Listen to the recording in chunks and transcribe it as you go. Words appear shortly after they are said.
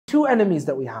two enemies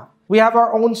that we have. We have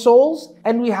our own souls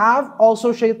and we have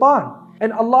also Shaytaan.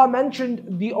 And Allah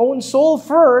mentioned the own soul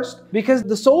first because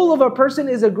the soul of a person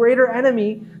is a greater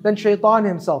enemy than Shaytaan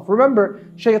himself. Remember,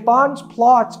 Shaytaan's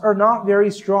plots are not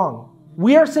very strong.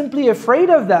 We are simply afraid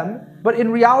of them, but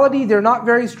in reality, they're not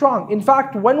very strong. In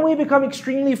fact, when we become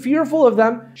extremely fearful of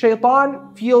them,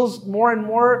 Shaytaan feels more and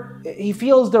more, he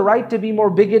feels the right to be more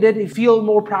bigoted, he feels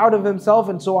more proud of himself,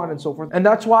 and so on and so forth. And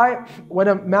that's why when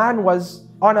a man was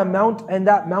on a mount and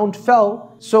that mount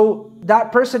fell, so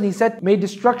that person, he said, may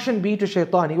destruction be to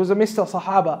Shaytaan. He was amidst the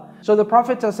Sahaba. So the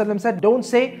Prophet ﷺ said, don't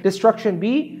say destruction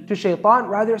be to Shaytaan,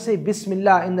 rather say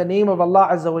Bismillah, in the name of Allah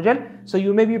Azza wa Jal, so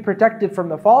you may be protected from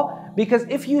the fall. Because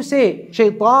if you say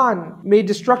Shaytaan, may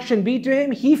destruction be to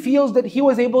him, he feels that he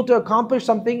was able to accomplish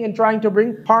something in trying to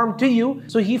bring harm to you.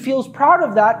 So he feels proud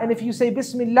of that. And if you say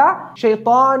Bismillah,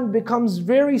 Shaytaan becomes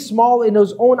very small in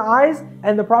his own eyes.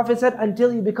 And the Prophet said,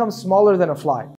 until he becomes smaller than a fly.